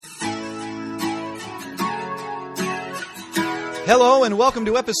Hello and welcome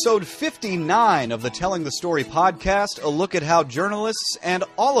to episode 59 of the Telling the Story podcast, a look at how journalists and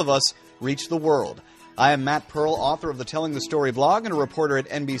all of us reach the world. I am Matt Pearl, author of the Telling the Story blog and a reporter at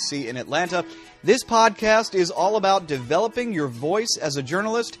NBC in Atlanta. This podcast is all about developing your voice as a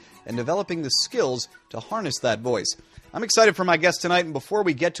journalist and developing the skills to harness that voice. I'm excited for my guest tonight, and before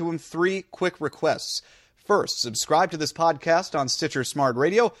we get to him, 3 quick requests. First, subscribe to this podcast on Stitcher Smart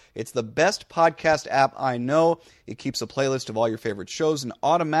Radio. It's the best podcast app I know. It keeps a playlist of all your favorite shows and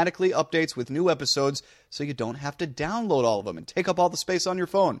automatically updates with new episodes so you don't have to download all of them and take up all the space on your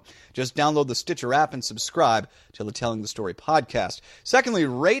phone. Just download the Stitcher app and subscribe to the Telling the Story podcast. Secondly,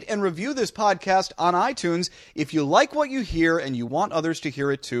 rate and review this podcast on iTunes. If you like what you hear and you want others to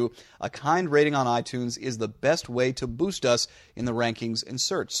hear it too, a kind rating on iTunes is the best way to boost us in the rankings and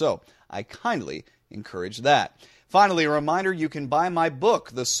search. So I kindly encourage that. Finally, a reminder, you can buy my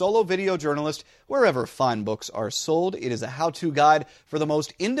book, The Solo Video Journalist, wherever fine books are sold. It is a how-to guide for the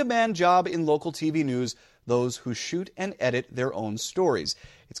most in-demand job in local TV news, those who shoot and edit their own stories.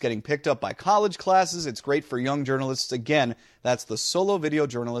 It's getting picked up by college classes. It's great for young journalists. Again, that's The Solo Video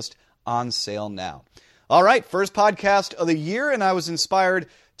Journalist, on sale now. All right, first podcast of the year, and I was inspired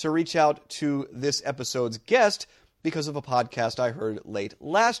to reach out to this episode's guest because of a podcast I heard late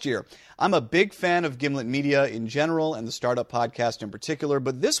last year. I'm a big fan of Gimlet Media in general and the Startup Podcast in particular,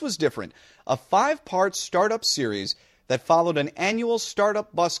 but this was different. A 5-part startup series that followed an annual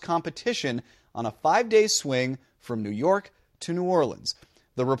startup bus competition on a 5-day swing from New York to New Orleans.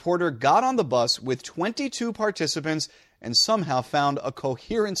 The reporter got on the bus with 22 participants and somehow found a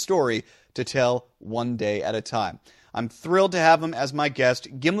coherent story to tell one day at a time. I'm thrilled to have him as my guest,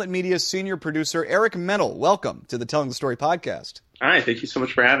 Gimlet Media's senior producer, Eric Mennel. Welcome to the Telling the Story podcast. Hi, thank you so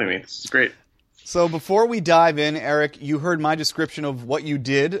much for having me. This is great. So before we dive in, Eric, you heard my description of what you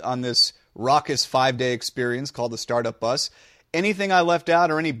did on this raucous 5-day experience called the Startup Bus. Anything I left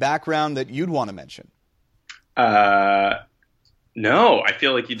out or any background that you'd want to mention? No, I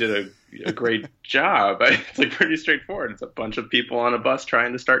feel like you did a great job. It's like pretty straightforward. It's a bunch of people on a bus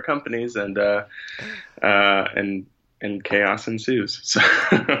trying to start companies, and chaos ensues. So,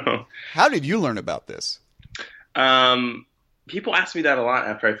 how did you learn about this? People ask me that a lot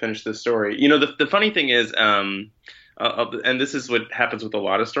after I finish this story. You know, the funny thing is, and this is what happens with a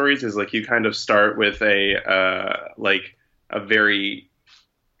lot of stories, is like you kind of start with a very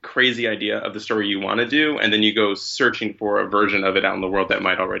crazy idea of the story you want to do, and then you go searching for a version of it out in the world that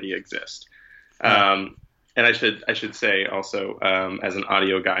might already exist. And I should say also, as an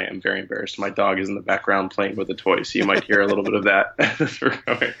audio guy, I'm very embarrassed. My dog is in the background playing with a toy, so you might hear a little bit of that as we're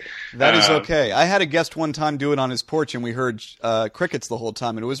going. That is okay. I had a guest one time do it on his porch, and we heard crickets the whole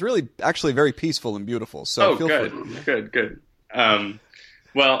time, and it was really actually very peaceful and beautiful. So good.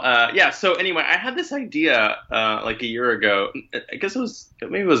 So anyway, I had this idea like a year ago. I guess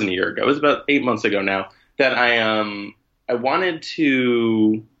maybe it wasn't a year ago. It was about 8 months ago now, that I wanted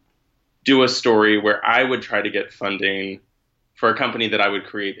to do a story where I would try to get funding for a company that I would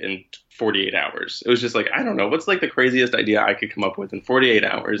create in 48 hours. It was just like, I don't know, what's like the craziest idea I could come up with in 48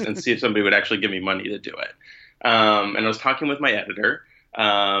 hours and see if somebody would actually give me money to do it. And I was talking with my editor,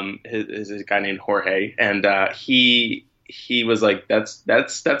 his a guy named Jorge, and he was like, that's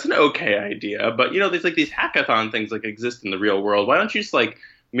an okay idea, but you know, there's like these hackathon things like exist in the real world. Why don't you just like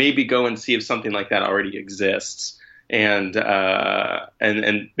maybe go and see if something like that already exists? And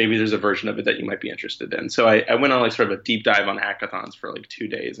maybe there's a version of it that you might be interested in. So I went on like sort of a deep dive on hackathons for like 2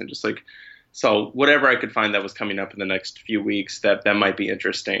 days and just like saw whatever I could find that was coming up in the next few weeks that might be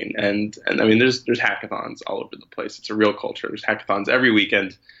interesting. And I mean, there's hackathons all over the place. It's a real culture. There's hackathons every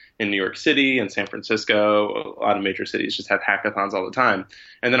weekend in New York City and San Francisco. A lot of major cities just have hackathons all the time.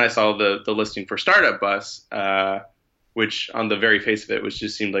 And then I saw the listing for Startup Bus, which on the very face of it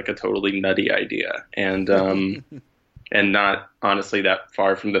just seemed like a totally nutty idea. And and not honestly that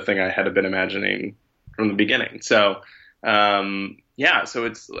far from the thing I had been imagining from the beginning. So, so I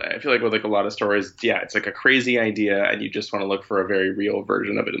feel like with like a lot of stories, it's like a crazy idea and you just want to look for a very real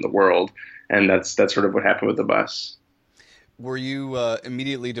version of it in the world. And that's sort of what happened with the bus. Were you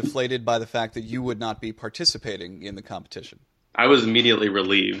immediately deflated by the fact that you would not be participating in the competition? I was immediately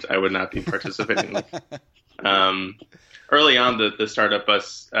relieved I would not be participating. Early on the Startup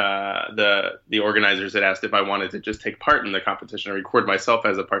Bus, the organizers had asked if I wanted to just take part in the competition and record myself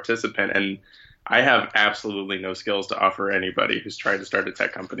as a participant. And I have absolutely no skills to offer anybody who's trying to start a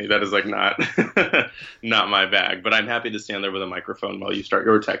tech company. That is like not not my bag. But I'm happy to stand there with a microphone while you start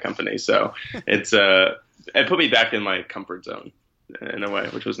your tech company. So it put me back in my comfort zone in a way,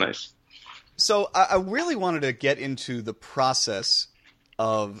 which was nice. So I really wanted to get into the process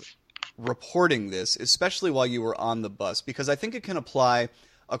of reporting this, especially while you were on the bus? Because I think it can apply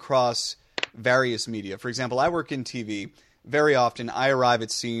across various media. For example, I work in TV. Very often I arrive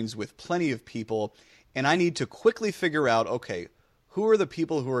at scenes with plenty of people, and I need to quickly figure out, okay, who are the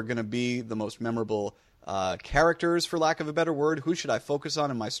people who are going to be the most memorable characters, for lack of a better word? Who should I focus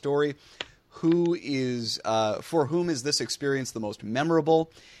on in my story? Who is, for whom is this experience the most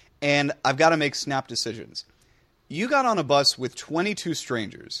memorable? And I've got to make snap decisions. You got on a bus with 22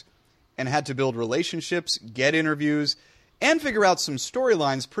 strangers and had to build relationships, get interviews, and figure out some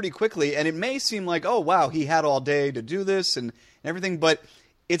storylines pretty quickly. And it may seem like, oh, wow, he had all day to do this and everything, but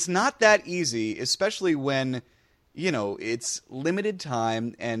it's not that easy, especially when, you know, it's limited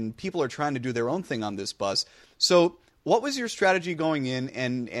time and people are trying to do their own thing on this bus. So what was your strategy going in,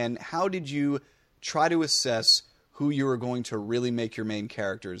 and how did you try to assess who you were going to really make your main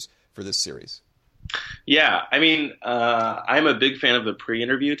characters for this series? Yeah, I mean, I'm a big fan of the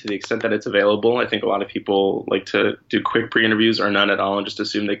pre-interview to the extent that it's available. I think a lot of people like to do quick pre-interviews or none at all and just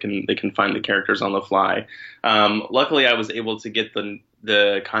assume they can find the characters on the fly. Luckily, I was able to get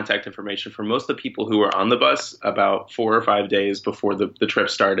the contact information for most of the people who were on the bus about 4 or 5 days before the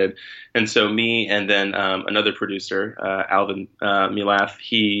trip started. And so me and then another producer, Alvin Milath,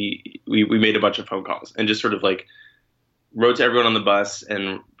 we made a bunch of phone calls and just sort of like wrote to everyone on the bus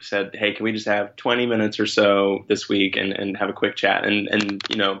and said, hey, can we just have 20 minutes or so this week and have a quick chat and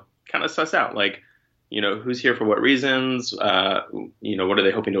you know, kind of suss out, like, you know, who's here for what reasons, you know, what are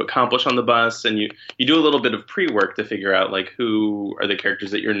they hoping to accomplish on the bus? And you do a little bit of pre-work to figure out, like, who are the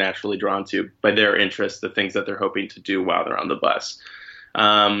characters that you're naturally drawn to by their interests, the things that they're hoping to do while they're on the bus.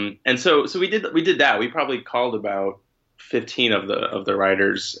 And so we did that. We probably called about 15 of the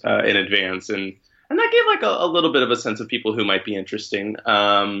writers in advance, and that gave like a little bit of a sense of people who might be interesting.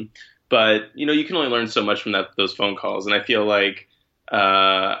 But, you know, you can only learn so much from those phone calls. And I feel like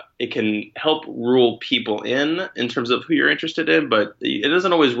it can help rule people in terms of who you're interested in, but it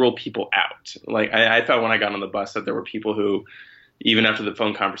doesn't always rule people out. Like I found when I got on the bus that there were people who, even after the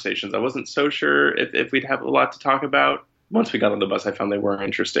phone conversations, I wasn't so sure if we'd have a lot to talk about. Once we got on the bus, I found they were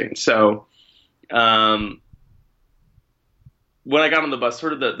interesting. So, when I got on the bus,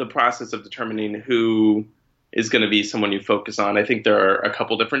 sort of the process of determining who is going to be someone you focus on, I think there are a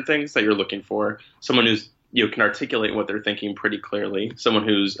couple different things that you're looking for. Someone who's, you know, can articulate what they're thinking pretty clearly. Someone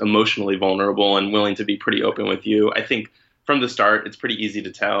who's emotionally vulnerable and willing to be pretty open with you. I think from the start, it's pretty easy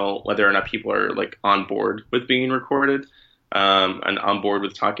to tell whether or not people are like on board with being recorded and on board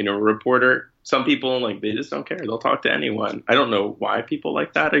with talking to a reporter. Some people, like, they just don't care. They'll talk to anyone. I don't know why people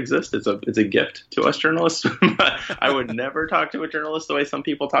like that exist. It's a gift to us journalists. I would never talk to a journalist the way some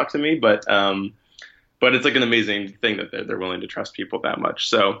people talk to me, but it's like an amazing thing that they're willing to trust people that much.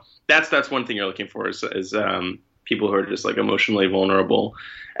 So that's one thing you're looking for is people who are just like emotionally vulnerable.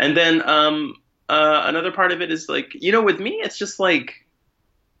 And then another part of it is like, you know, with me, it's just like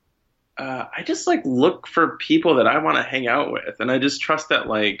I just like look for people that I want to hang out with, and I just trust that,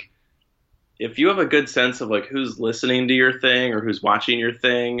 like, if you have a good sense of like who's listening to your thing or who's watching your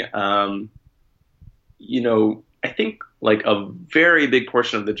thing, you know, I think like a very big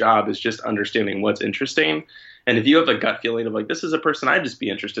portion of the job is just understanding what's interesting. And if you have a gut feeling of like, this is a person I'd just be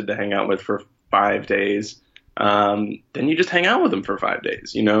interested to hang out with for 5 days, then you just hang out with them for 5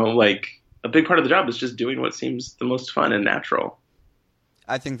 days. You know, like a big part of the job is just doing what seems the most fun and natural.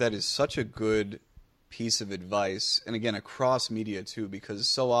 I think that is such a good piece of advice. And again, across media too, because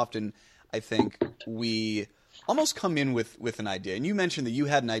so often I think we almost come in with an idea. And you mentioned that you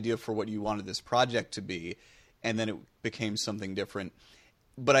had an idea for what you wanted this project to be, and then it became something different.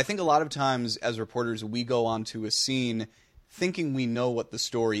 But I think a lot of times as reporters, we go onto a scene thinking we know what the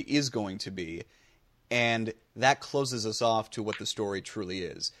story is going to be, and that closes us off to what the story truly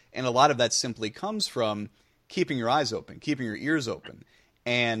is. And a lot of that simply comes from keeping your eyes open, keeping your ears open,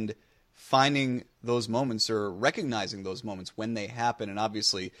 and finding those moments or recognizing those moments when they happen. And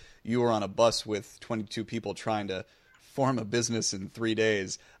obviously you were on a bus with 22 people trying to form a business in 3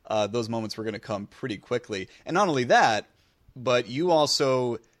 days. Those moments were going to come pretty quickly. And not only that, but you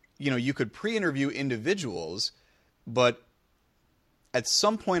also, you know, you could pre-interview individuals, but at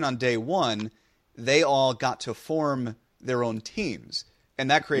some point on day one, they all got to form their own teams. And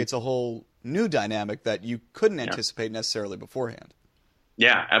that creates a whole new dynamic that you couldn't anticipate necessarily beforehand.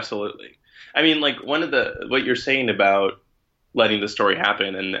 Yeah, absolutely. I mean, like what you're saying about letting the story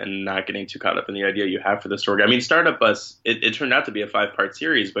happen and not getting too caught up in the idea you have for the story. I mean, Startup Bus, it turned out to be a 5-part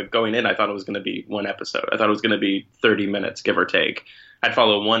series, but going in, I thought it was going to be one episode. I thought it was going to be 30 minutes, give or take. I'd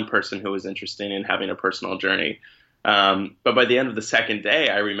follow one person who was interested in having a personal journey. But by the end of the second day,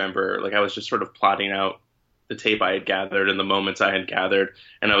 I remember, like, I was just sort of plotting out the tape I had gathered and the moments I had gathered.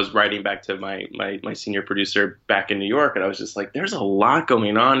 And I was writing back to my senior producer back in New York, and I was just like, there's a lot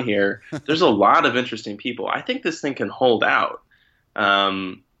going on here. There's a lot of interesting people. I think this thing can hold out.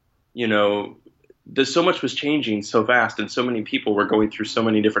 You know, there's so much was changing so fast, and so many people were going through so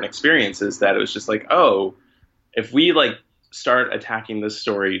many different experiences that it was just like, oh, if we like start attacking this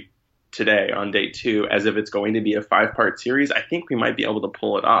story today on day 2 as if it's going to be a 5-part series, I think we might be able to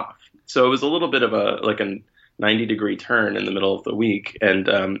pull it off. So it was a little bit of a 90-degree turn in the middle of the week, and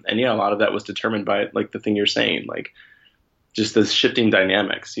yeah, a lot of that was determined by like the thing you're saying, like just this shifting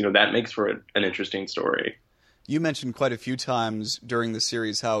dynamics. You know, that makes for an interesting story. You mentioned quite a few times during the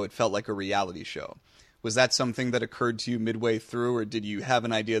series how it felt like a reality show. Was that something that occurred to you midway through, or did you have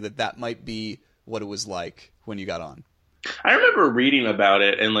an idea that that might be what it was like when you got on? I remember reading about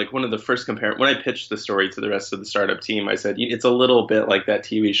it, and like one of the first when I pitched the story to the rest of the startup team, I said it's a little bit like that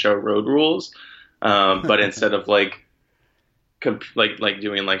TV show Road Rules, but instead of like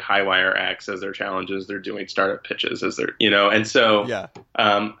doing like high wire acts as their challenges, they're doing startup pitches as their, you know. And so yeah.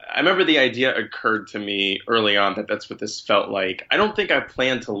 I remember the idea occurred to me early on that that's what this felt like. I don't think I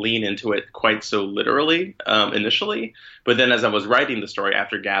planned to lean into it quite so literally initially, but then as I was writing the story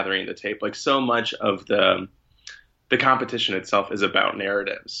after gathering the tape, like so much of the competition itself is about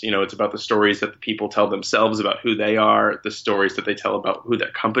narratives. You know, it's about the stories that the people tell themselves about who they are, the stories that they tell about who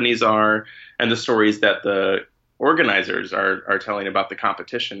their companies are, and the stories that the organizers are telling about the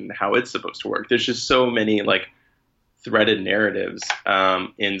competition and how it's supposed to work. There's just so many like threaded narratives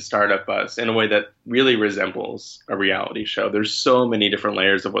in Startup Bus in a way that really resembles a reality show. There's so many different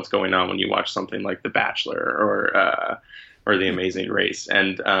layers of what's going on when you watch something like The Bachelor or The Amazing Race,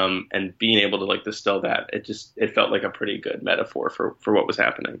 and being able to like distill that, it felt like a pretty good metaphor for what was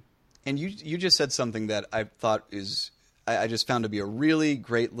happening. And you just said something that I thought I just found to be a really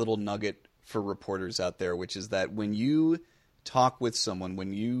great little nugget for reporters out there, which is that when you talk with someone,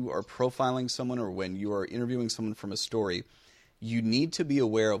 when you are profiling someone, or when you are interviewing someone from a story, you need to be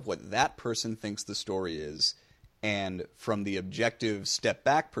aware of what that person thinks the story is, and from the objective step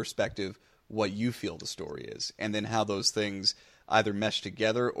back perspective, what you feel the story is, and then how those things either mesh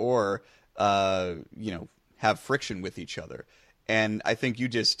together or have friction with each other. And I think you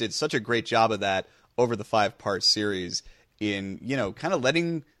just did such a great job of that over the 5-part series in, kind of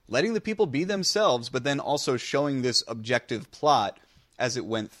letting the people be themselves, but then also showing this objective plot as it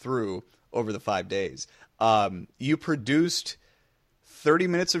went through over the 5 days. You produced 30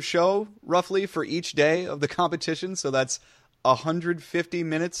 minutes of show, roughly, for each day of the competition, so that's 150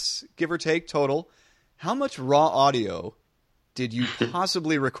 minutes, give or take, total. How much raw audio did you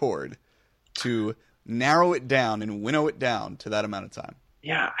possibly record to narrow it down and winnow it down to that amount of time?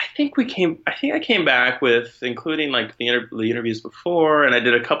 Yeah, I think I came back with, including like the interviews before, and I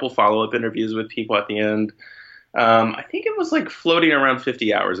did a couple follow-up interviews with people at the end. I think it was like floating around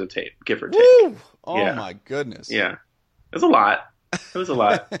 50 hours of tape, give or take. Woo! Oh my goodness. Yeah. It was a lot. It was a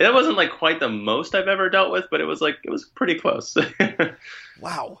lot. It wasn't like quite the most I've ever dealt with, but it was pretty close.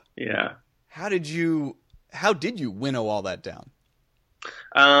 Wow. Yeah. How did you winnow all that down?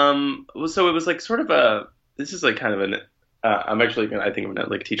 So it was like sort of this is like kind of I'm actually going to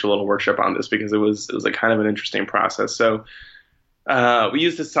like teach a little workshop on this, because it was like kind of an interesting process. So, we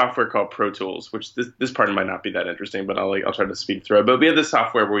use this software called Pro Tools, which this part might not be that interesting, but I'll try to speed through it. But we have this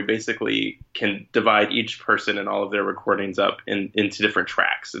software where we basically can divide each person and all of their recordings up into different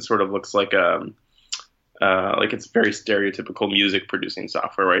tracks. It sort of looks like it's very stereotypical music producing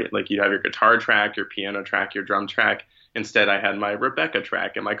software, right? Like you have your guitar track, your piano track, your drum track. Instead, I had my Rebecca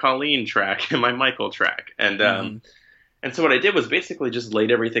track and my Colleen track and my Michael track. And so what I did was basically just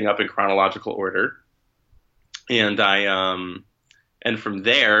laid everything up in chronological order. And and from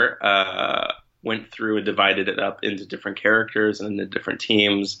there, went through and divided it up into different characters and into different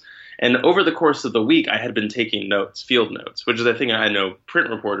teams. And over the course of the week, I had been taking notes, field notes, which is a thing I know print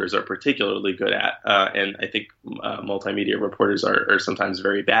reporters are particularly good at. And I think multimedia reporters are sometimes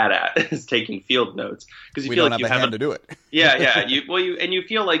very bad at, is taking field notes. Because you feel like you have hand to do it. Yeah. You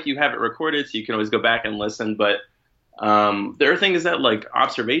feel like you have it recorded, so you can always go back and listen. But there are things that, like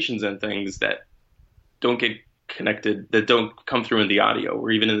observations and things, that don't get connected, that don't come through in the audio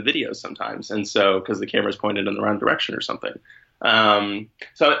or even in the video sometimes. And so, because the camera's pointed in the wrong direction or something.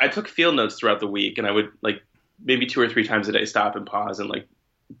 So I took field notes throughout the week, and I would like maybe 2 or 3 times a day stop and pause and like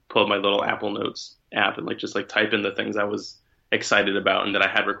pull up my little Apple Notes app and like just like type in the things I was excited about and that I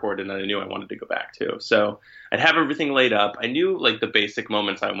had recorded and I knew I wanted to go back to. So I'd have everything laid up. I knew like the basic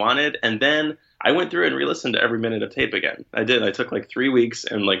moments I wanted, and then I went through and re-listened to every minute of tape again. I did. I took like 3 weeks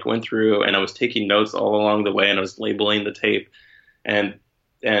and like went through, and I was taking notes all along the way, and I was labeling the tape. And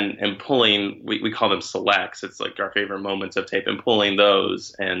and pulling, we call them selects. It's like our favorite moments of tape, and pulling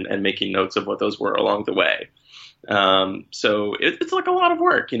those and making notes of what those were along the way. So it's like a lot of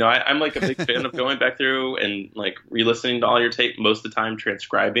work. I'm like a big fan of going back through and like re-listening to all your tape, most of the time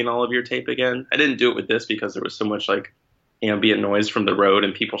transcribing all of your tape again. I didn't do it with this because there was so much like ambient noise from the road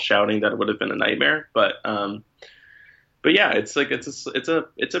and people shouting that it would have been a nightmare. But yeah, it's like it's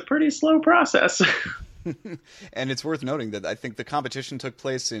a pretty slow process. And it's worth noting that I think the competition took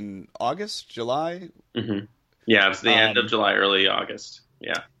place in August, July. Mm-hmm. Yeah, it was the end of July, early August.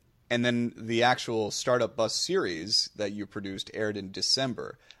 Yeah. And then the actual Startup Bus series that you produced aired in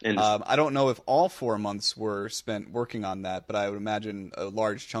December. I don't know if all 4 months were spent working on that, but I would imagine a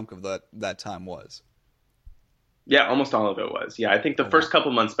large chunk of that time was. Yeah, almost all of it was. Yeah, I think the first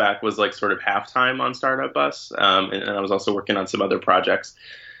couple months back was like sort of halftime on Startup Bus, and I was also working on some other projects.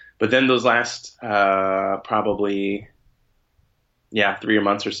 But then those last probably 3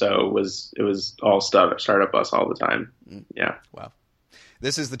 months or so it was all Startup Bus all the time. Yeah. Wow.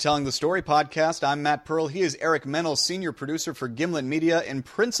 This is the Telling the Story podcast. I'm Matt Pearl. He is Eric Mennel, senior producer for Gimlet Media and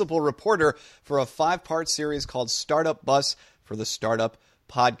principal reporter for a 5-part series called Startup Bus for the Startup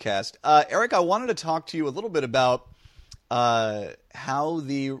Podcast. Eric, I wanted to talk to you a little bit about when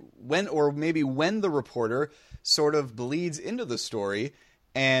the reporter sort of bleeds into the story.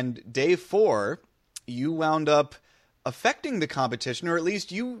 And day 4, you wound up affecting the competition, or at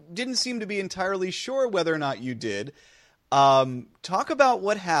least you didn't seem to be entirely sure whether or not you did. Talk about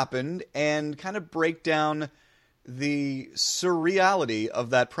what happened and kind of break down the surreality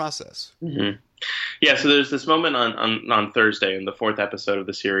of that process. Mm-hmm. Yeah, so there's this moment on Thursday in the 4th episode of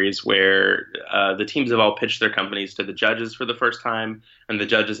the series where the teams have all pitched their companies to the judges for the first time, and the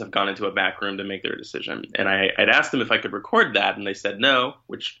judges have gone into a back room to make their decision. And I'd asked them if I could record that, and they said no,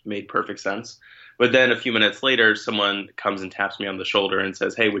 which made perfect sense. But then a few minutes later, someone comes and taps me on the shoulder and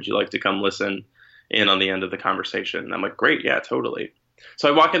says, "Hey, would you like to come listen in on the end of the conversation?" And I'm like, "Great, yeah, totally." So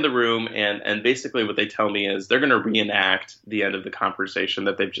I walk in the room, and basically what they tell me is they're going to reenact the end of the conversation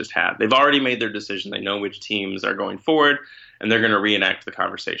that they've just had. They've already made their decision. They know which teams are going forward, and they're going to reenact the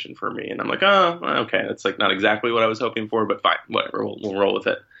conversation for me. And I'm like, oh, okay, that's like not exactly what I was hoping for, but fine, whatever, we'll roll with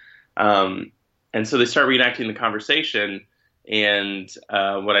it. And so they start reenacting the conversation, and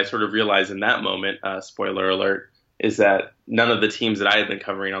what I sort of realized in that moment, spoiler alert, is that none of the teams that I had been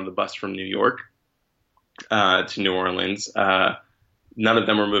covering on the bus from New York to New Orleans, none of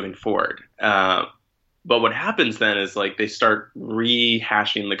them were moving forward. But what happens then is like they start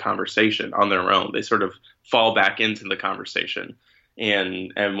rehashing the conversation on their own. They sort of fall back into the conversation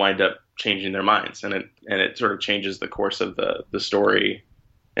and wind up changing their minds. And it sort of changes the course of the story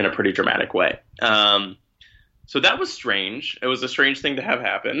in a pretty dramatic way. So that was strange. It was a strange thing to have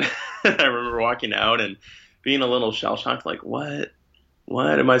happen. I remember walking out and being a little shell-shocked, like, what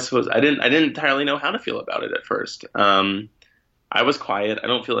am I supposed to? I didn't entirely know how to feel about it at first. I was quiet. I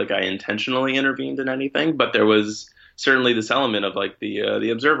don't feel like I intentionally intervened in anything, but there was certainly this element of like the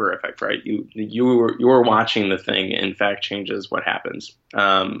observer effect, right? You were watching the thing, in fact, changes what happens,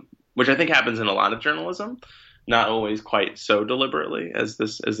 which I think happens in a lot of journalism, not always quite so deliberately as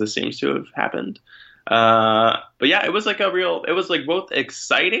this seems to have happened. But yeah, it was like both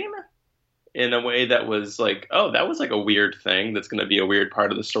exciting in a way that was like, oh, that was like a weird thing that's going to be a weird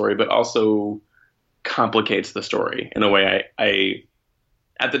part of the story, but also complicates the story in a way I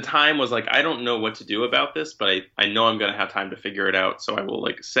at the time was like, I don't know what to do about this, but I know I'm going to have time to figure it out. So I will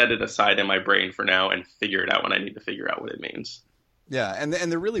like set it aside in my brain for now and figure it out when I need to figure out what it means. Yeah. And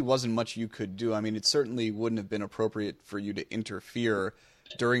there really wasn't much you could do. I mean, it certainly wouldn't have been appropriate for you to interfere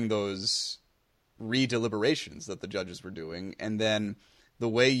during those re-deliberations that the judges were doing. And then the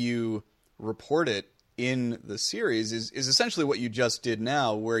way you report it in the series is essentially what you just did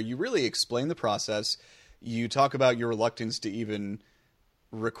now, where you really explain the process. You talk about your reluctance to even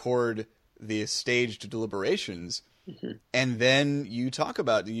record the staged deliberations, mm-hmm. and then you talk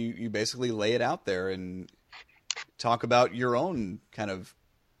about you basically lay it out there and talk about your own kind of,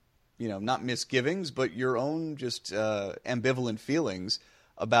 not misgivings, but your own just ambivalent feelings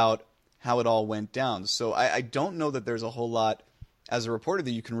about how it all went down. So I don't know that there's a whole lot as a reporter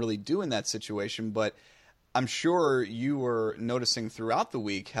that you can really do in that situation, but I'm sure you were noticing throughout the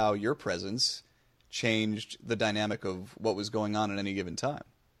week how your presence changed the dynamic of what was going on at any given time.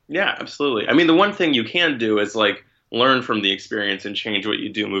 Yeah, absolutely. I mean, the one thing you can do is like learn from the experience and change what you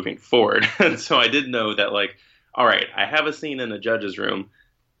do moving forward. And so I did know that like, all right, I have a scene in the judge's room.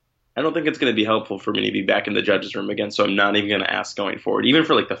 I don't think it's going to be helpful for me to be back in the judge's room again. So I'm not even going to ask going forward, even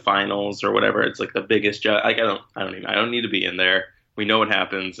for like the finals or whatever. It's like the biggest judge. Like I don't need to be in there. We know what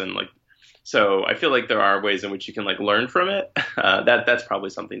happens. And like, So I feel like there are ways in which you can like learn from it. That's probably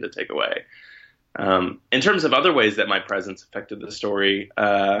something to take away. In terms of other ways that my presence affected the story,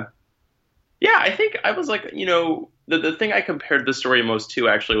 yeah, I think I was like, the thing I compared the story most to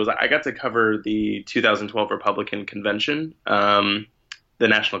actually was I got to cover the 2012 Republican convention, the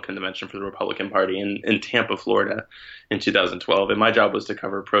national convention for the Republican Party in Tampa, Florida in 2012. And my job was to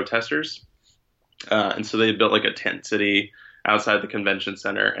cover protesters. And so they built like a tent city outside the convention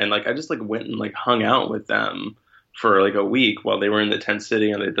center. And like, I just like went and like hung out with them for like a week while they were in the tent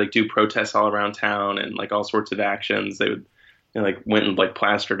city, and they'd like do protests all around town and like all sorts of actions. They would, like went and like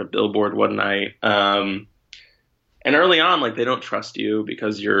plastered a billboard one night. And early on, like they don't trust you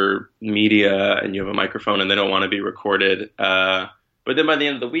because you're media and you have a microphone and they don't want to be recorded. But then by the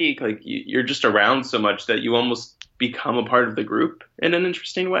end of the week, like you're just around so much that you almost become a part of the group in an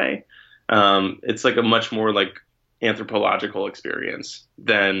interesting way. It's like a much more like anthropological experience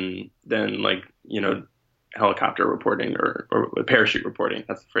than like, helicopter reporting or parachute reporting.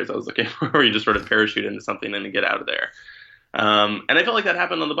 That's the phrase I was looking for, where you just sort of parachute into something and then get out of there. And I felt like that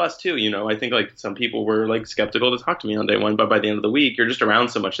happened on the bus too. I think like some people were like skeptical to talk to me on day one, but by the end of the week, you're just around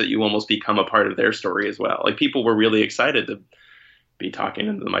so much that you almost become a part of their story as well. Like people were really excited to be talking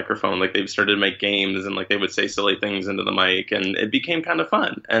into the microphone. Like they've started to make games and like they would say silly things into the mic, and it became kind of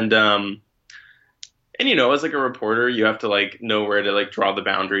fun. And as like a reporter, you have to like know where to like draw the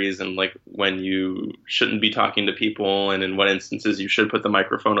boundaries and like when you shouldn't be talking to people, and in what instances you should put the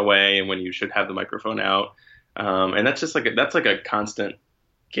microphone away and when you should have the microphone out. And that's just like that's like a constant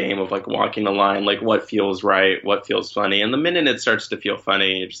game of like walking the line, like what feels right, what feels funny. And the minute it starts to feel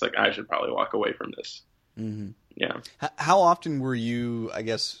funny, you're just like, I should probably walk away from this. Mm-hmm. Yeah. How often were you, I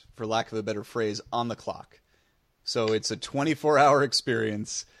guess, for lack of a better phrase, on the clock? So it's a 24-hour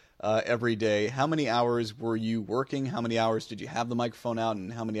experience every day. How many hours were you working? How many hours did you have the microphone out?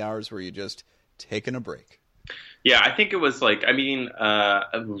 And how many hours were you just taking a break? Yeah, I think it was like,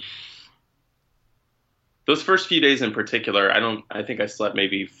 those first few days in particular, I think I slept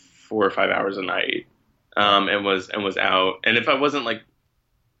maybe 4 or 5 hours a night, and was out. And if I wasn't like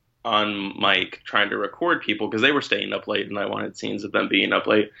on mic trying to record people because they were staying up late and I wanted scenes of them being up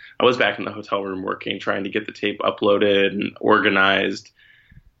late, I was back in the hotel room working, trying to get the tape uploaded and organized.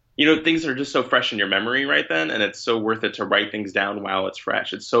 Things are just so fresh in your memory right then, and it's so worth it to write things down while it's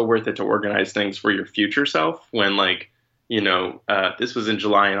fresh. It's so worth it to organize things for your future self when like, this was in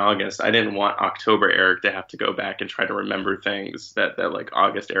July and August. I didn't want October Eric to have to go back and try to remember things that like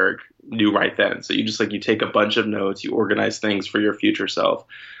August Eric knew right then. So you just like, you take a bunch of notes, you organize things for your future self.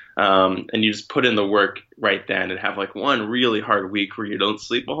 And you just put in the work right then and have like one really hard week where you don't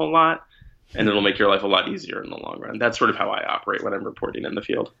sleep a whole lot, and it'll make your life a lot easier in the long run. That's sort of how I operate when I'm reporting in the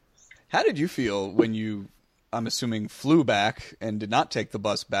field. How did you feel when you, I'm assuming, flew back and did not take the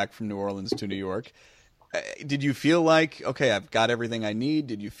bus back from New Orleans to New York? Did you feel like, okay, I've got everything I need?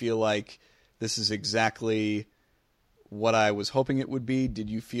 Did you feel like this is exactly what I was hoping it would be? Did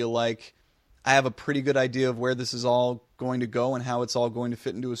you feel like I have a pretty good idea of where this is all going to go and how it's all going to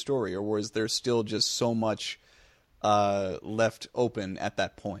fit into a story? Or was there still just so much left open at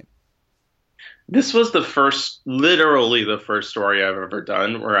that point? This was literally the first story I've ever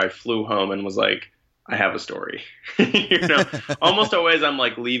done where I flew home and was like, I have a story. Almost always I'm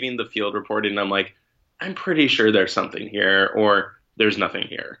like leaving the field reporting and I'm like, I'm pretty sure there's something here, or there's nothing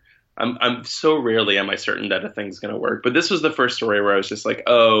here. I'm so rarely am I certain that a thing's going to work. But this was the first story where I was just like,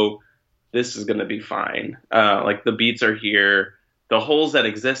 oh, this is going to be fine. Like the beats are here. The holes that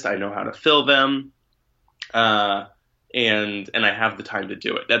exist, I know how to fill them. And I have the time to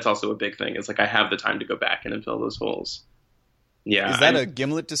do it. That's also a big thing. It's like I have the time to go back in and fill those holes. Yeah. Is that a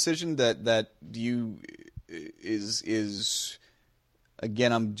Gimlet decision that you is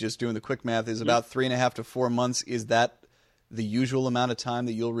again, I'm just doing the quick math, is about 3.5 to 4 months. Is that the usual amount of time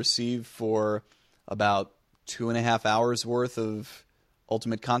that you'll receive for about 2.5 hours worth of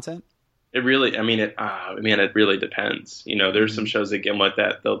ultimate content? It really, it really depends. There's some shows at Gimlet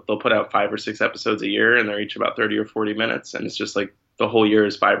that they'll put out 5 or 6 episodes a year, and they're each about 30 or 40 minutes, and it's just like the whole year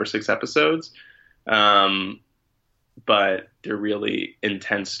is 5 or 6 episodes. But they're really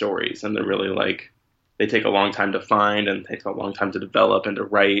intense stories, and they're really like, they take a long time to find and take a long time to develop and to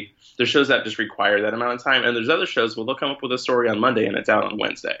write. There's shows that just require that amount of time, and there's other shows where they'll come up with a story on Monday and it's out on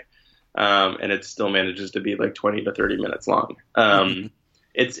Wednesday, and it still manages to be like 20 to 30 minutes long.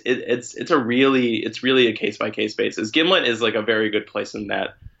 It's really a case by case basis. Gimlet is like a very good place in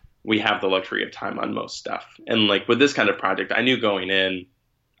that we have the luxury of time on most stuff. And like with this kind of project, I knew going in,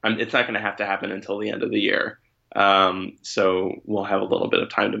 it's not going to have to happen until the end of the year. So we'll have a little bit of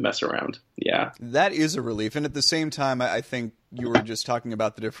time to mess around. Yeah. That is a relief. And at the same time, I think you were just talking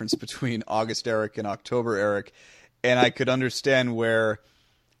about the difference between August Eric and October Eric, and I could understand where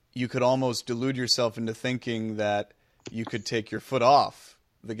you could almost delude yourself into thinking that you could take your foot off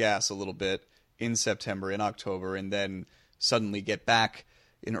the gas a little bit in September, in October, and then suddenly get back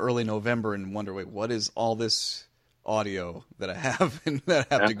in early November and wonder, wait, what is all this audio that I have and that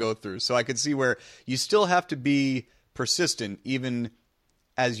I have to go through? So I could see where you still have to be persistent even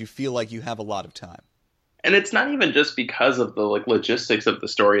as you feel like you have a lot of time. And it's not even just because of the like logistics of the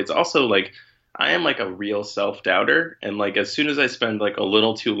story. It's also like I am like a real self-doubter, and like as soon as I spend like a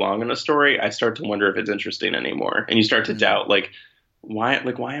little too long in a story, I start to wonder if it's interesting anymore. And you start to doubt why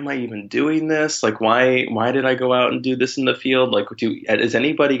am I even doing this? Like why did I go out and do this in the field? Like is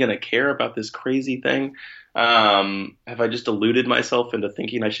anybody going to care about this crazy thing? Have I just deluded myself into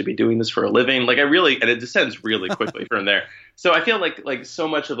thinking I should be doing this for a living? Like and it descends really quickly from there. So I feel like so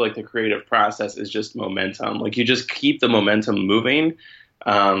much of like the creative process is just momentum. Like you just keep the momentum moving.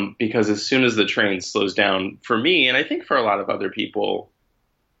 Because as soon as the train slows down for me, and I think for a lot of other people,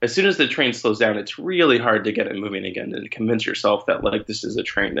 as soon as the train slows down, it's really hard to get it moving again and convince yourself that like this is a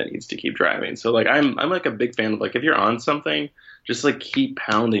train that needs to keep driving. So like I'm like a big fan of like if you're on something, just like keep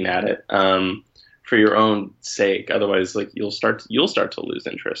pounding at it for your own sake. Otherwise, like you'll start to lose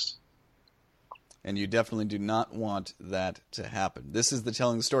interest. And you definitely do not want that to happen. This is the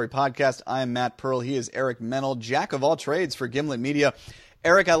Telling the Story podcast. I am Matt Pearl. He is Eric Mennel, jack of all trades for Gimlet Media.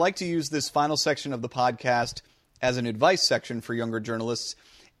 Eric, I like to use this final section of the podcast as an advice section for younger journalists.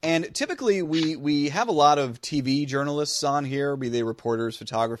 And typically we have a lot of TV journalists on here, be they reporters,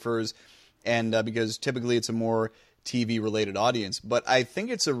 photographers, and because typically it's a more TV-related audience. But I think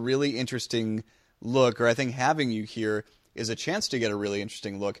it's a really interesting look, or I think having you here is a chance to get a really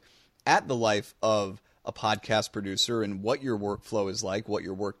interesting look at the life of a podcast producer and what your workflow is like, what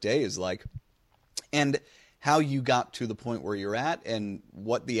your work day is like, and how you got to the point where you're at and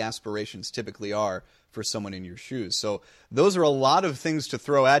what the aspirations typically are for someone in your shoes. So those are a lot of things to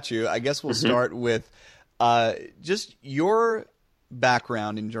throw at you. I guess we'll start with just your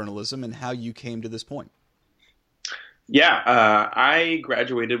background in journalism and how you came to this point. Yeah, I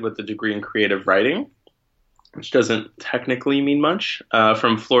graduated with a degree in creative writing, which doesn't technically mean much,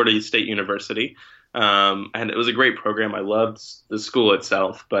 from Florida State University. And it was a great program. I loved the school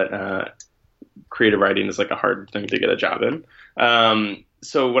itself, but creative writing is like a hard thing to get a job in.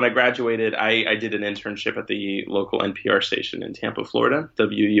 So when I graduated, I did an internship at the local NPR station in Tampa, Florida,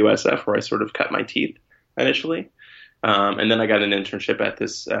 WUSF, where I sort of cut my teeth initially. And then I got an internship at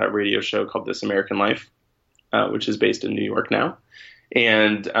this radio show called This American Life, which is based in New York now.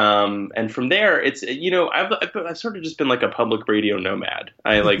 And from there, it's, I've sort of just been like a public radio nomad.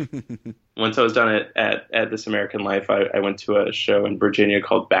 I like, once I was done at This American Life, I went to a show in Virginia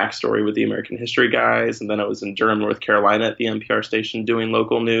called Backstory with the American History Guys. And then I was in Durham, North Carolina at the NPR station doing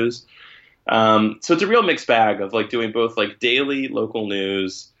local news. So it's a real mixed bag of like doing both like daily local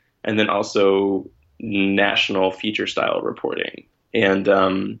news and then also national feature style reporting. And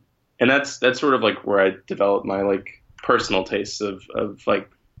that's sort of like where I developed my like personal tastes of like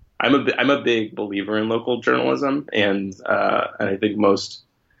I'm a big believer in local journalism, and I think most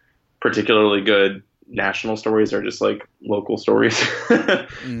particularly good national stories are just like local stories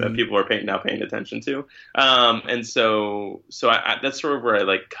that people are paying attention to. And so I, that's sort of where I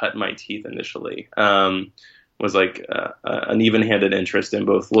like cut my teeth initially. Was like an even-handed interest in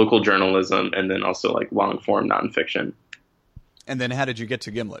both local journalism and then also like long-form nonfiction. And then how did you get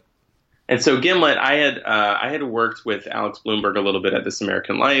to Gimlet? And so Gimlet, I had worked with Alex Bloomberg a little bit at This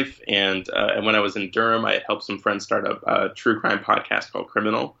American Life, and when I was in Durham, I had helped some friends start a true crime podcast called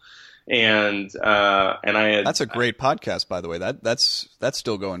Criminal, and I had, that's a great podcast, by the way. That's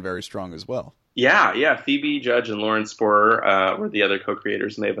still going very strong as well. Yeah. Phoebe Judge and Lauren Sporer were the other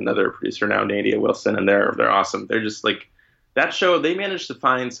co-creators, and they have another producer now, Nadia Wilson, and they're awesome. They're just like that show. They managed to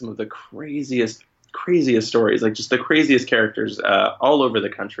find some of the craziest stories, like just the craziest characters all over the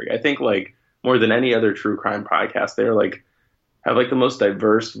country. I think like more than any other true crime podcast, they're like have like the most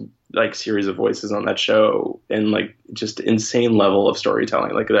diverse like series of voices on that show and like just insane level of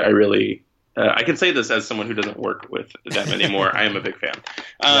storytelling. Like I really I can say this as someone who doesn't work with them anymore. I am a big fan.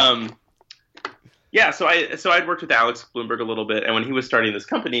 So I'd worked with Alex Bloomberg a little bit, and when he was starting this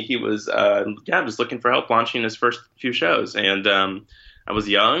company, he was just looking for help launching his first few shows, and I was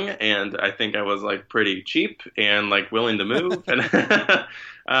young, and I think I was like pretty cheap and like willing to move, and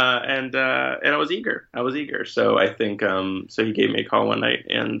and I was eager. So I think so he gave me a call one night,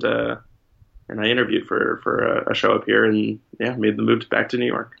 and I interviewed for a show up here, and made the move back to New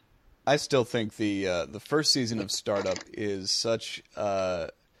York. I still think the first season of Startup is such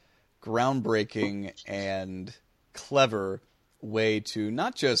groundbreaking and clever way to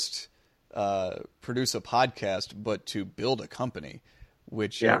not just produce a podcast, but to build a company,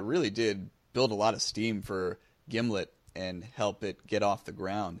 which really did build a lot of steam for Gimlet and help it get off the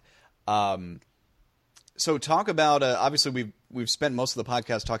ground. So talk about, obviously we've spent most of the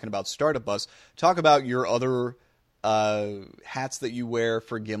podcast talking about Startup Bus. Talk about your other hats that you wear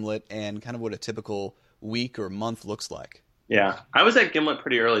for Gimlet and kind of what a typical week or month looks like. Yeah, I was at Gimlet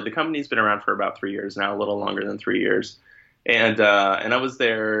pretty early. The company's been around for about 3 years now, a little longer than 3 years. And I was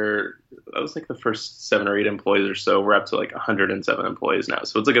there, I was like the first 7 or 8 employees or so. We're up to like 107 employees now.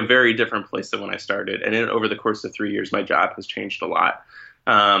 So it's like a very different place than when I started. And then over the course of 3 years, my job has changed a lot.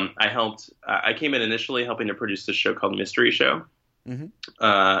 I came in initially helping to produce this show called Mystery Show. Mm-hmm.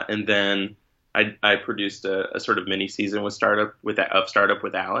 And then I produced a sort of mini season with Startup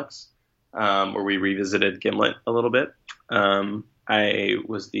with Alex, where we revisited Gimlet a little bit. I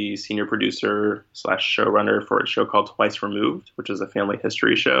was the senior producer / showrunner for a show called Twice Removed, which is a family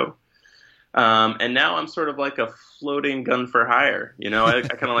history show. And now I'm sort of like a floating gun for hire. You know, I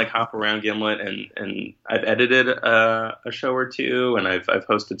kind of like hop around Gimlet, and I've edited a show or two, and I've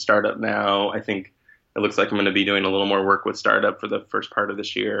hosted Startup now. I think it looks like I'm going to be doing a little more work with Startup for the first part of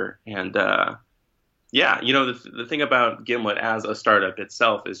this year. And you know, the thing about Gimlet as a startup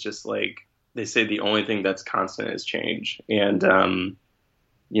itself is just like, they say the only thing that's constant is change. And,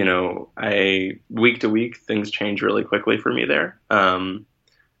 you know, week to week, things change really quickly for me there.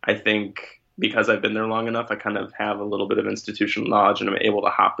 I think because I've been there long enough, I kind of have a little bit of institutional knowledge and I'm able to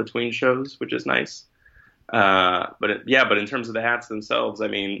hop between shows, which is nice. But in terms of the hats themselves, I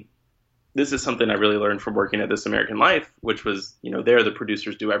mean, this is something I really learned from working at This American Life, which was, you know, there the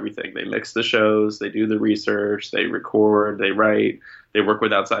producers do everything. They mix the shows, they do the research, they record, they write, they work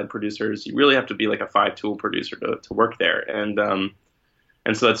with outside producers. You really have to be like a 5-tool producer to work there. And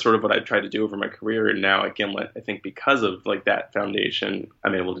so that's sort of what I've tried to do over my career. And now at Gimlet, I think because of like that foundation,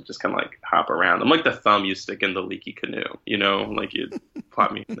 I'm able to just kind of like hop around. I'm like the thumb you stick in the leaky canoe, you know, like you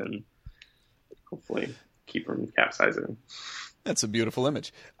plop me and then hopefully keep from capsizing. That's a beautiful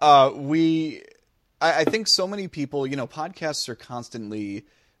image. I think so many people, you know, podcasts are constantly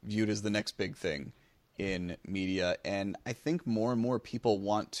viewed as the next big thing in media. And I think more and more people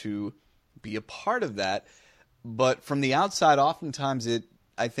want to be a part of that. But from the outside, oftentimes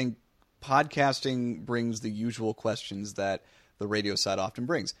I think podcasting brings the usual questions that the radio side often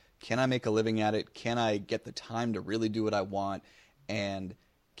brings. Can I make a living at it? Can I get the time to really do what I want? And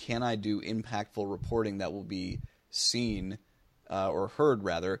can I do impactful reporting that will be seen or heard,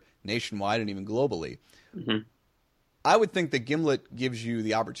 rather, nationwide and even globally? Mm-hmm. I would think that Gimlet gives you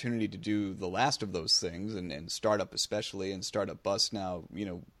the opportunity to do the last of those things, and Startup especially, and Startup Bus now, you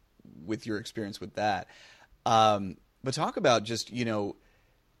know, with your experience with that. But talk about just, you know,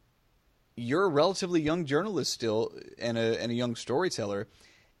 you're a relatively young journalist still and a young storyteller.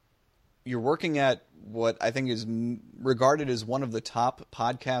 You're working at what I think is regarded as one of the top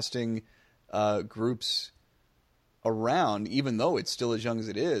podcasting groups around, even though it's still as young as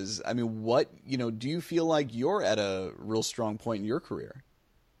it is. I mean, do you feel like you're at a real strong point in your career?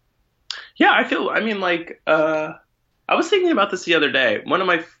 Yeah, I was thinking about this the other day. When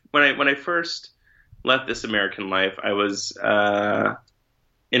I first left This American Life, I was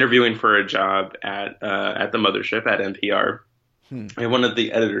interviewing for a job at the mothership at NPR. And one of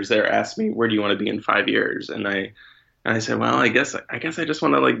the editors there asked me, "Where do you want to be in 5 years?" And I said, "Well, I guess I just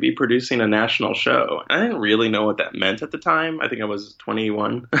want to like be producing a national show." And I didn't really know what that meant at the time. I think I was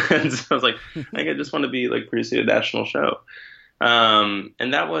 21, and so I was like, "I just want to be like producing a national show." And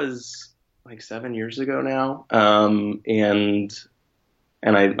that was like 7 years ago now. And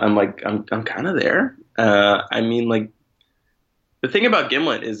I'm kind of there. I mean, like, the thing about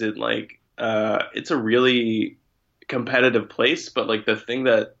Gimlet is it's a really competitive place, but like the thing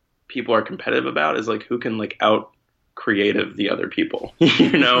that people are competitive about is like who can like out creative the other people.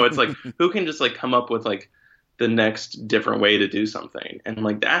 You know, it's like who can just like come up with like the next different way to do something. And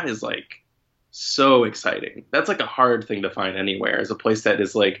like that is like so exciting. That's like a hard thing to find anywhere, as a place that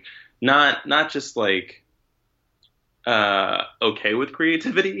is like not just like okay with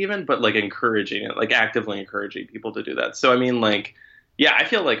creativity even, but like encouraging it, like actively encouraging people to do that. So I mean, like, yeah, I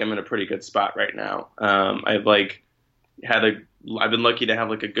feel like I'm in a pretty good spot right now. I've been lucky to have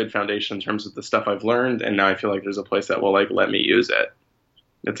like a good foundation in terms of the stuff I've learned, and now I feel like there's a place that will like let me use it.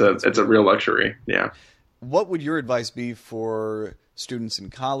 It's a real luxury. Yeah. What would your advice be for students in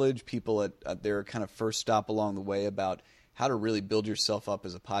college, people at their kind of first stop along the way, about how to really build yourself up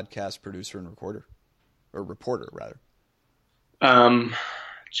as a podcast producer and reporter rather?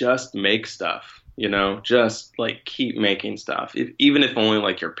 Just make stuff, you know, just like keep making stuff. Even if only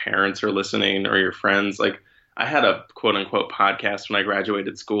like your parents are listening or your friends, like I had a quote unquote podcast when I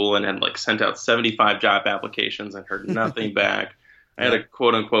graduated school and had like sent out 75 job applications and heard nothing back. I had a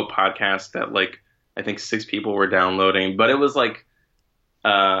quote unquote podcast that like I think 6 people were downloading, but it was like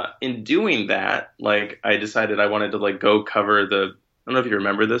in doing that, like I decided I wanted to like go cover the, I don't know if you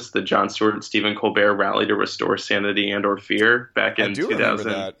remember this, the Jon Stewart and Stephen Colbert rally to restore sanity and or fear back in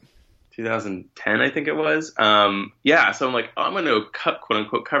 2010, I think it was. So I'm like, oh, I'm going to quote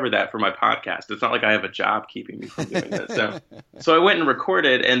unquote cover that for my podcast. It's not like I have a job keeping me from doing it. So I went and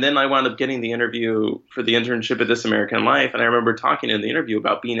recorded, and then I wound up getting the interview for the internship at This American Life. And I remember talking in the interview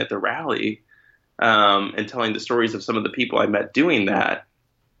about being at the rally and telling the stories of some of the people I met doing that.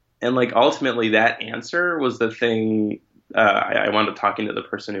 And like ultimately that answer was the thing I wound up talking to the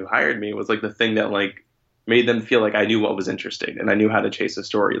person who hired me, was like the thing that like made them feel like I knew what was interesting and I knew how to chase a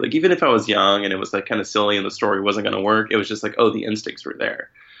story. Like even if I was young and it was like kind of silly and the story wasn't going to work, it was just like, oh, the instincts were there.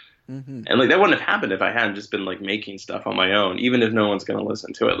 Mm-hmm. And like that wouldn't have happened if I hadn't just been like making stuff on my own, even if no one's going to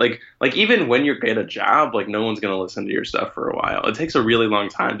listen to it. Like even when you get a job, like no one's going to listen to your stuff for a while. It takes a really long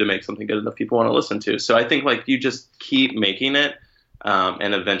time to make something good enough people want to listen to. So I think like you just keep making it.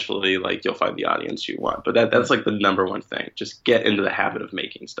 And eventually, like, you'll find the audience you want. But that's, like, the number one thing. Just get into the habit of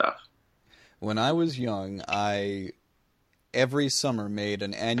making stuff. When I was young, I every summer made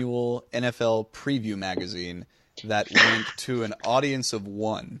an annual NFL preview magazine that went to an audience of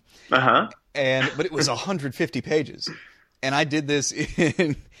 1. Uh-huh. But it was 150 pages. And I did this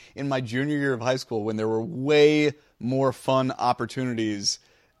in my junior year of high school when there were way more fun opportunities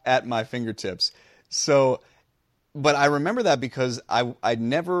at my fingertips. But I remember that because I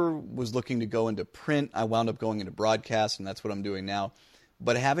never was looking to go into print. I wound up going into broadcast, and that's what I'm doing now.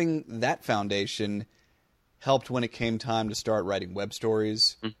 But having that foundation helped when it came time to start writing web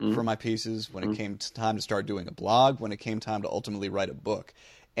stories for my pieces, when it came time to start doing a blog, when it came time to ultimately write a book.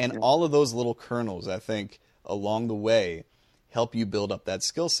 And all of those little kernels, I think, along the way help you build up that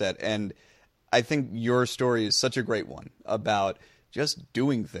skill set. And I think your story is such a great one about just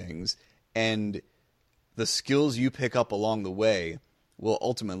doing things, and the skills you pick up along the way will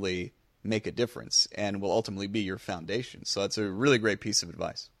ultimately make a difference and will ultimately be your foundation. So it's a really great piece of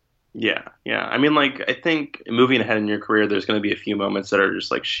advice. Yeah. I mean, like, I think moving ahead in your career, there's going to be a few moments that are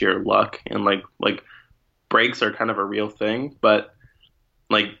just like sheer luck, and like breaks are kind of a real thing, but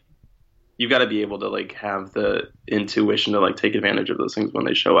like you've got to be able to like have the intuition to like take advantage of those things when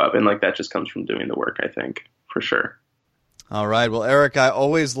they show up. And like that just comes from doing the work, I think, for sure. All right. Well, Eric, I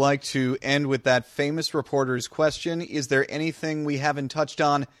always like to end with that famous reporter's question. Is there anything we haven't touched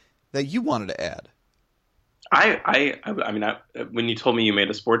on that you wanted to add? I mean, when you told me you made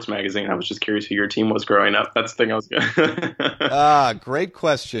a sports magazine, I was just curious who your team was growing up. That's the thing I was going great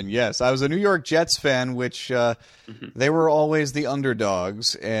question. Yes, I was a New York Jets fan, which they were always the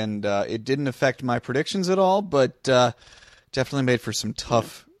underdogs, and it didn't affect my predictions at all, but definitely made for some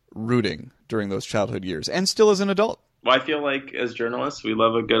tough rooting during those childhood years, and still as an adult. Well, I feel like as journalists, we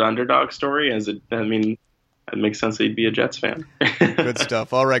love a good underdog story. It makes sense that you'd be a Jets fan. Good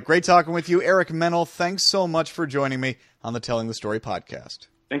stuff. All right. Great talking with you. Eric Mennel, thanks so much for joining me on the Telling the Story podcast.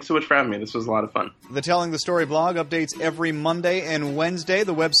 Thanks so much for having me. This was a lot of fun. The Telling the Story blog updates every Monday and Wednesday.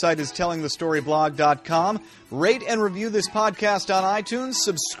 The website is tellingthestoryblog.com. Rate and review this podcast on iTunes.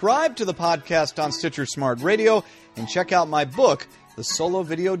 Subscribe to the podcast on Stitcher Smart Radio. And check out my book, The Solo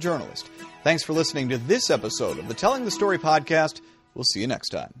Video Journalist. Thanks for listening to this episode of the Telling the Story podcast. We'll see you next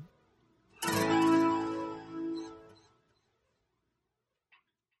time.